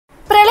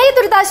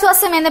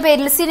ദുരിതാശ്വാസം എന്ന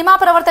പേരിൽ സിനിമാ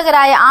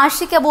പ്രവർത്തകരായ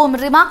ആഷികവും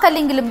റിമ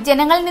കല്ലിങ്കിലും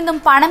ജനങ്ങളിൽ നിന്നും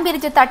പണം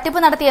പിരിച്ച് തട്ടിപ്പ്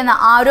നടത്തിയെന്ന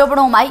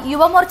ആരോപണവുമായി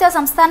യുവമോർച്ച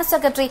സംസ്ഥാന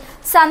സെക്രട്ടറി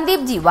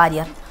സന്ദീപ് ജി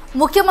വാര്യർ.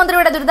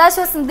 മുഖ്യമന്ത്രിയുടെ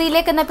ദുരിതാശ്വാസ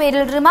നിധിയിലേക്കെന്ന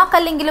പേരിൽ റിമ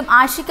കല്ലിങ്കിലും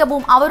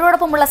ആഷികവും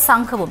അവരോടൊപ്പമുള്ള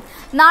സംഘവും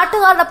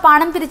നാട്ടുകാരുടെ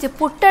പണം പിരിച്ച്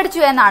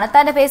പുട്ടടിച്ചു എന്നാണ്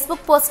തന്റെ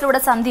ഫേസ്ബുക്ക്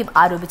പോസ്റ്റിലൂടെ സന്ദീപ്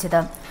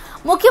ആരോപിച്ചത്.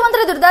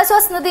 മുഖ്യമന്ത്രി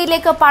ദുരിതാശ്വാസ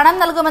നിധിയിലേക്ക് പണം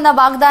നൽകുമെന്ന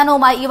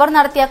വാഗ്ദാനവുമായി ഇവർ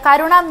നടത്തിയ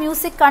കരുണ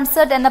മ്യൂസിക്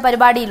കൺസേർട്ട് എന്ന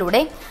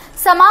പരിപാടിയിലൂടെ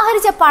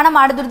സമാഹരിച്ച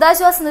പണമാണ്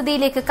ദുരിതാശ്വാസ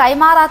നിധിയിലേക്ക്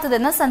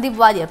കൈമാറാത്തതെന്ന് സന്ദീപ്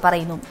വാര്യർ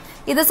പറയുന്നു.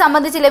 ഇത്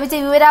സംബന്ധിച്ച് ലഭിച്ച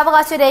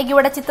വിവരാവകാശ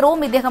രേഖയുടെ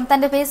ചിത്രവും ഇദ്ദേഹം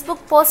തന്റെ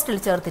ഫേസ്ബുക്ക് പോസ്റ്റിൽ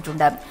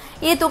ചേർത്തിട്ടുണ്ട്.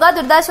 ഈ തുക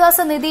ദുരിതാശ്വാസ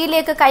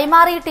നിധിയിലേക്ക്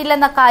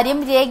കൈമാറിയിട്ടില്ലെന്ന കാര്യം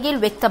രേഖയിൽ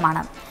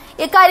വ്യക്തമാണ്.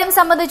 ഇക്കാര്യം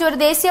സംബന്ധിച്ച് ഒരു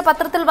ദേശീയ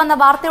പത്രത്തിൽ വന്ന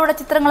വാർത്തയുടെ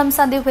ചിത്രങ്ങളും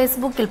സന്ദീപ്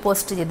ഫേസ്ബുക്കിൽ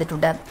പോസ്റ്റ്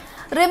ചെയ്തിട്ടുണ്ട്.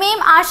 റിമയും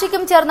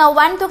ആഷിക്കും ചേർന്ന്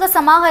വൻതുക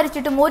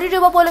സമാഹരിച്ചിട്ടും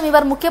 ₹1 പോലും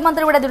ഇവർ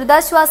മുഖ്യമന്ത്രിയുടെ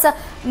ദുരിതാശ്വാസ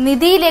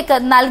നിധിയിലേക്ക്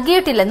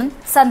നൽകിയിട്ടില്ലെന്നും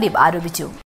സന്ദീപ് ആരോപിച്ചു.